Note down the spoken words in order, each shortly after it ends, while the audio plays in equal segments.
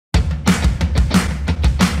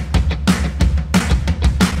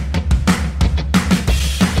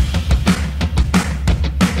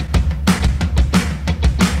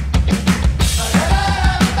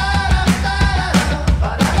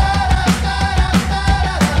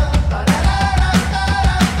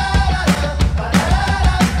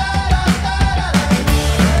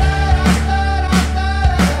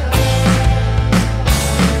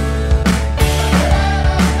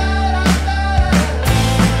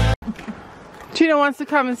Chino wants to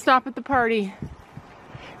come and stop at the party.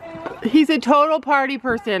 He's a total party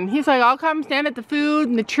person. He's like, I'll come stand at the food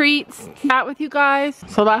and the treats, chat with you guys.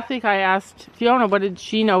 So last week I asked Fiona what did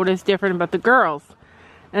she notice different about the girls.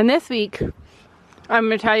 And this week, I'm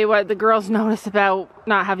going to tell you what the girls noticed about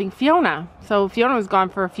not having Fiona. So Fiona was gone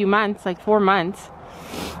for a few months, like 4 months.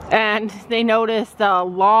 And they noticed a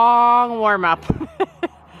long warm-up.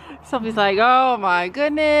 Sophie's like, oh my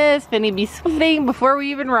goodness, Finny be sweating before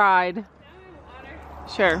we even ride.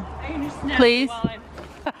 Sure. Please.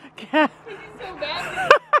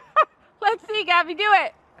 Let's see, Gabby, do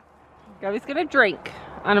it. Gabby's gonna drink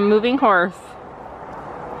on a moving horse.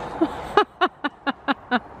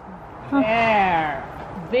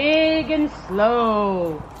 There. Big and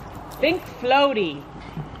slow. Think floaty.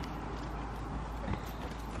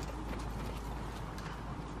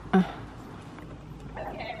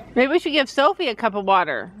 Maybe we should give Sophie a cup of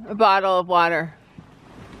water. A bottle of water.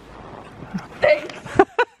 Thanks.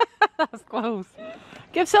 That was close.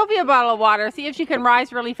 Give Sophie a bottle of water. See if she can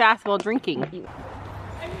rise really fast while drinking.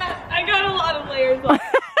 I got a lot of layers on.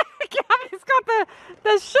 Gabby's got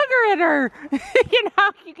the sugar in her. You know,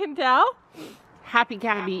 you can tell. Happy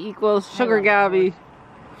Gabby equals sugar Gabby.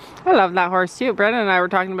 I love that horse too. Brendan and I were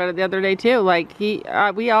talking about it the other day too. Like we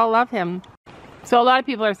all love him. So a lot of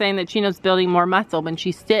people are saying that Chino's building more muscle when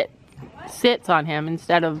she sits on him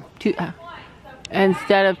instead of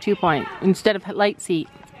light seat.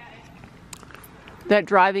 That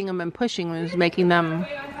driving them and pushing was making them.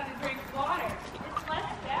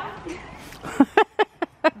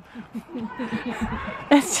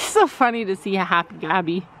 It's just so funny to see a happy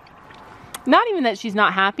Gabby. Not even that she's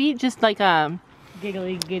not happy, just like a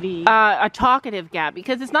giggly giddy. A talkative Gabby.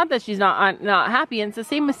 Because it's not that she's not happy, and it's the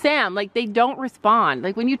same with Sam. Like they don't respond.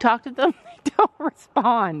 Like when you talk to them, they don't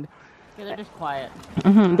respond. Yeah, they're just quiet.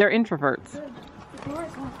 They're introverts.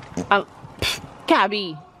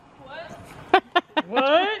 Gabby.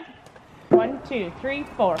 What? 1, 2, 3,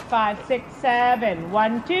 4, 5, 6, 7.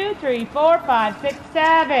 1, 2, 3, 4, 5, 6,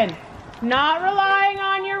 7. Not relying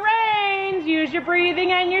on your reins. Use your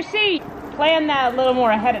breathing and your seat. Plan that a little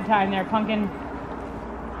more ahead of time there, Pumpkin.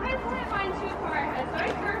 I planned mine too far ahead, so I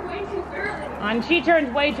turned way too early. And she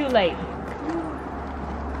turns way too late.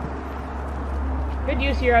 Good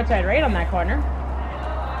use of your outside rein on that corner.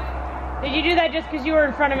 Did you do that just because you were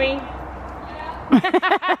in front of me?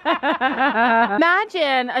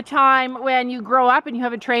 Imagine a time when you grow up and you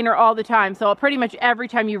have a trainer all the time. So pretty much every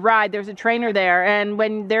time you ride, there's a trainer there. And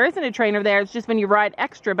when there isn't a trainer there, it's just when you ride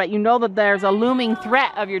extra. But you know that there's a looming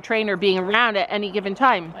threat of your trainer being around at any given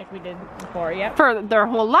time. Like we did before, yep. For their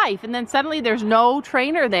whole life. And then suddenly there's no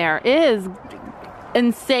trainer there. It is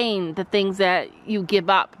insane the things that you give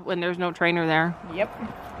up when there's no trainer there. Yep.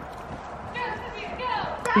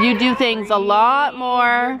 You do things a lot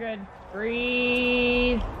more. You're good.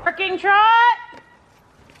 Breathe. Working trot.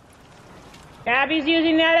 Gabby's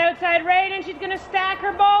using that outside rein and she's going to stack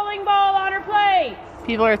her bowling ball on her plates.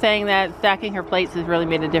 People are saying that stacking her plates has really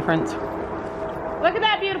made a difference. Look at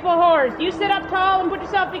that beautiful horse. You sit up tall and put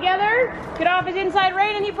yourself together. Get off his inside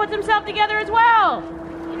rein and he puts himself together as well.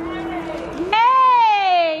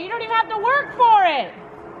 Yay! You don't even have to work for it.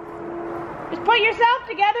 Just put yourself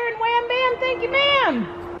together and wham bam, thank you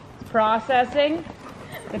ma'am. Processing.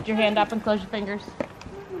 Lift your hand up and close your fingers.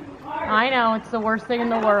 I know, it's the worst thing in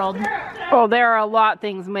the world. Oh, there are a lot of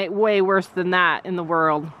things way worse than that in the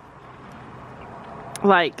world.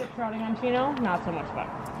 Like... Trotting on Chino? Not so much fun.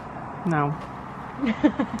 No.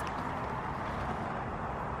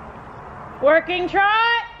 Working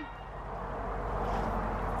trot!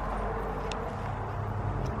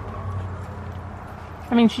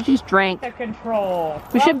 I mean, she just drank. The control.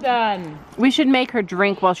 Done. We should make her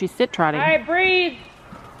drink while she's sit trotting. All right, breathe.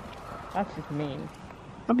 That's just mean.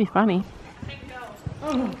 That'd be funny.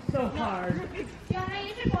 Oh, so hard. Yeah,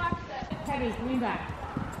 you should watch this. Heavy, lean back.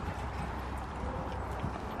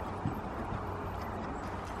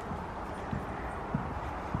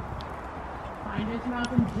 Find his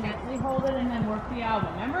mouth and gently hold it and then work the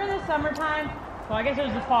elbow. Remember in the summertime? Well, I guess it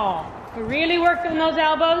was the fall. We really worked on those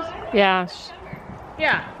elbows? Yeah.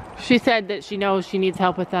 Yeah. She said that she knows she needs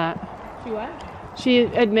help with that. She what? She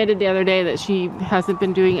admitted the other day that she hasn't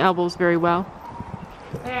been doing elbows very well.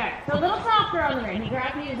 There. So a little softer on the rein. He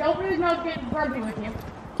grabs me, he's open his nose, getting grumpy with you.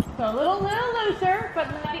 So a little looser,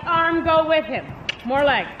 but let the arm go with him. More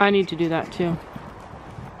leg. I need to do that too.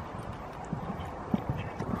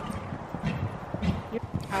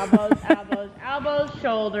 Elbows, elbows, elbows,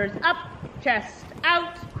 shoulders up, chest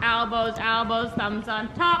out, elbows, elbows, thumbs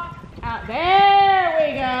on top. Out. There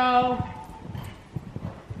we go.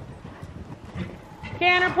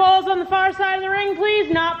 Canter pulls on the far side of the ring,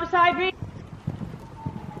 please, not beside me.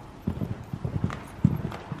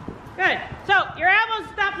 Good. So your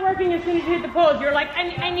elbows stop working as soon as you hit the pose. You're like,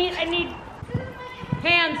 I need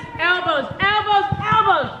hands, elbows, elbows,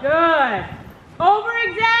 elbows. Good.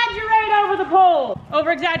 Over-exaggerate over the pole.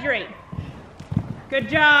 Over-exaggerate. Good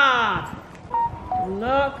job.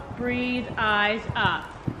 Look, breathe, eyes up.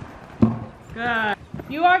 Good.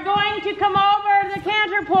 You are going to come over the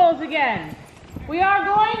canter poles again. We are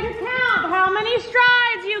going to count how many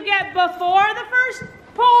strides you get before the first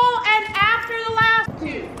pole and after the last.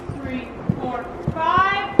 2, 3, 4,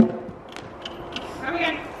 5. Come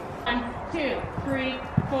again. 1, 2, 3,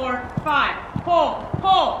 4, 5. Pull,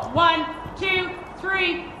 pull. 1, 2,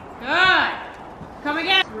 3. Good. Come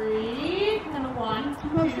again. 3 and 1, 2,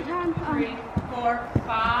 3, 4,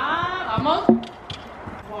 5. Almost.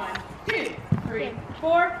 1, 2, 3,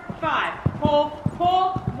 4, 5. Pull, pull.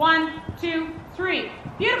 1, 2, 3.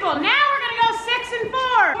 Beautiful. Now we're going to go 6 and 4.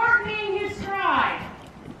 Shortening his stride.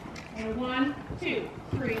 1, 2,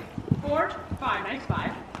 3, 4, 5. Nice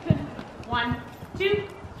 5. 1, 2,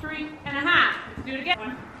 3 and a half. Let's do it again.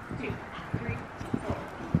 1, 2, 3, 4,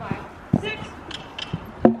 5, 6.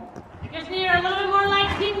 Just need a little bit more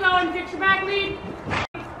light. Keep going. Fix your back lead.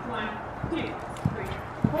 1, 2, 3,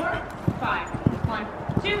 4, 5. 1,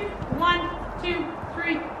 2, 1, 2,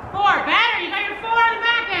 3, 4. Better. You got your 4 on the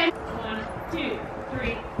back end. 1, 2,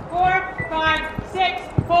 3, 4, 5, 6.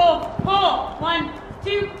 Pull, pull. 1,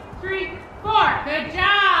 2, 3, 4. Good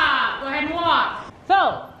job. Go ahead and walk.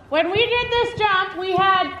 So, when we did this jump, we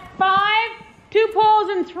had 5, 2 pulls,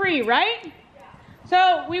 and 3, right? Yeah.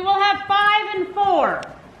 So, we will have 5 and 4.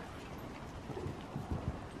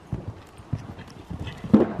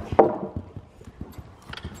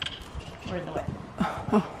 Where's the way?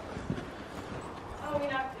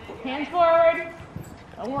 Hands forward.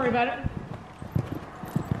 Don't worry about it.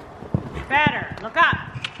 Better. Look up.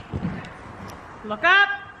 Look up.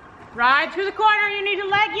 Ride through the corner. You need a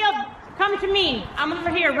leg yield. Come to me. I'm over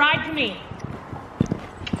here. Ride to me.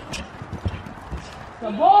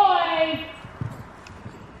 Good boy.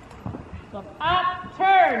 Look up.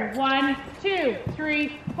 Turn. 1, 2,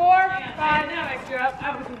 3, 4, 5.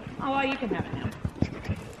 Oh, well, you can have it now.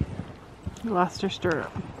 You lost her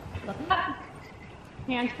stirrup. Look up.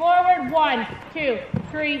 Hands forward. 1, 2,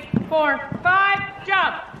 3, 4, 5.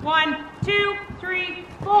 Jump. 1, 2, 3,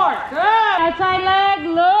 4. Good. Outside leg.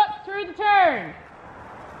 Look through the turn.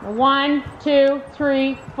 1, 2,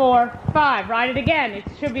 3, 4, 5. Ride it again. It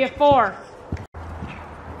should be a 4.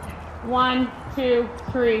 1, 2,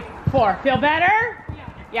 3, 4. Feel better?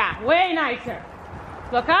 Yeah, way nicer.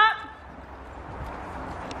 Look up.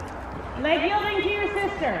 Leg yielding to your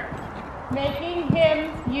sister. Making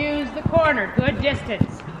him use the corner. Good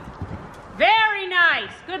distance. Very nice.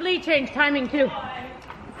 Good lead change. Timing too.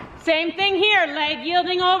 Same thing here. Leg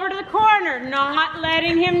yielding over to the corner. Not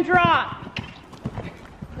letting him drop.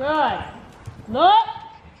 Good. Look.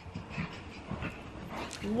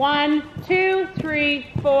 1, 2, 3,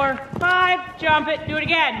 4, 5. Jump it. Do it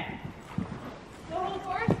again.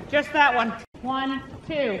 Just that one. 1,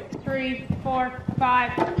 2, 3, 4,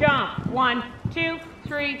 5. Jump. 1, 2,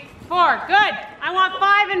 3, 4. Good. I want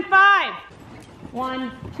 5 and 5.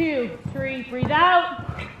 1, 2, 3. Breathe out.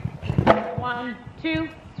 1, 2,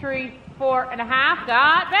 3, 4 and a half.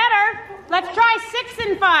 Got better. Let's try 6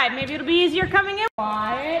 and 5. Maybe it'll be easier coming in.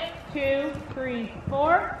 Quiet. 2, 3,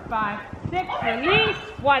 4, 5, 6. Release.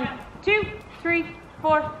 1, 2, 3,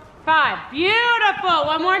 4, 5. Beautiful.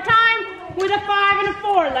 One more time with a 5 and a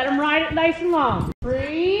 4. Let them ride it nice and long.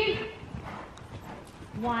 Breathe.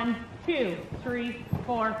 1, 2, 3,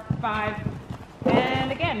 4, 5.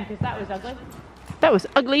 And again, because that was ugly. That was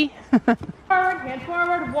ugly. Forward, hand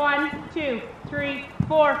forward. 1, 2, 3,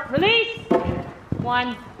 4. Release.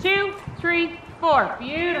 1, 2, 3, 4.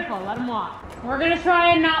 Beautiful. Let them walk. We're going to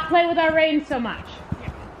try and not play with our reins so much.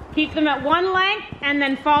 Keep them at one length and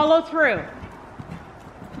then follow through.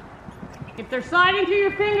 If they're sliding through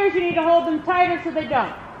your fingers, you need to hold them tighter so they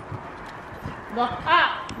don't. Look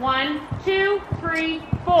up. 1, 2, 3,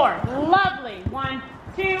 4. Lovely. 1,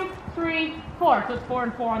 2, 3, 4. So it's 4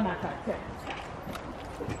 and 4 on that side too.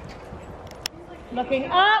 Looking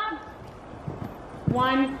up.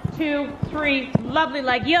 1, 2, 3. Lovely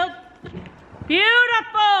leg yield.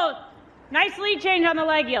 Beautiful. Nice lead change on the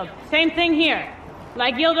leg yield. Same thing here.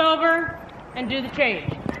 Leg yield over and do the change.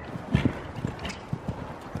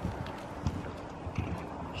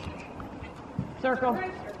 Circle.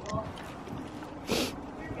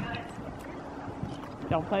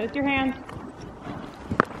 Don't play with your hands.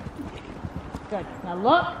 Good. Now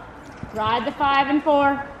look. Ride the 5 and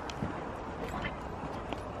 4.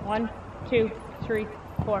 1, 2, 3,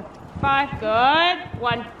 4, 5. Good.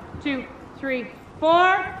 1, 2, 3,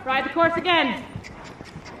 4. Ride the course again.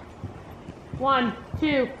 1,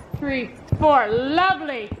 2, 3, 4.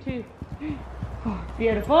 Lovely. 2, 3, 4.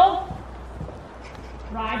 Beautiful.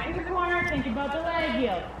 Ride to the corner. Think about the leg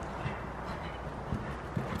yield.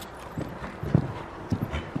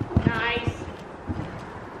 Nice.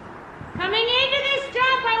 Coming into this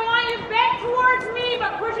jump, I want you bent towards me,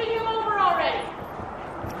 but pushing you over already.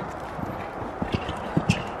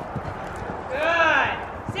 Good.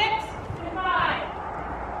 6 and 5.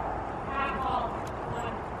 Half ball.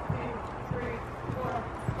 1, 2, 3, 4,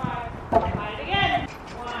 5. Try it again.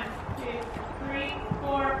 1, 2, 3,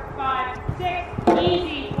 4, 5, 6.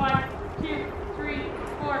 Easy. 1, 2, 3,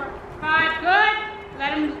 4, 5. Good.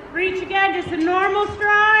 Let him reach again. Just a normal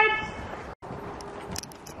stride.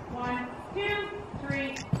 1, 2,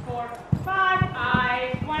 3, 4, 5.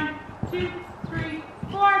 Eyes. 1, 2, 3,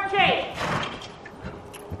 4. Chase.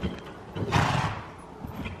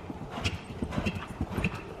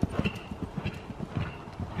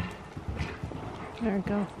 There we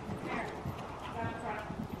go. There. That's right.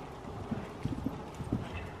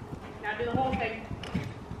 Now do the whole thing.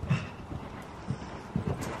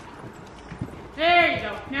 There you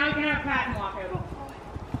go. Now you can have a pat and walk out.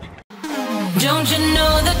 Don't you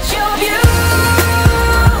know that you're beautiful?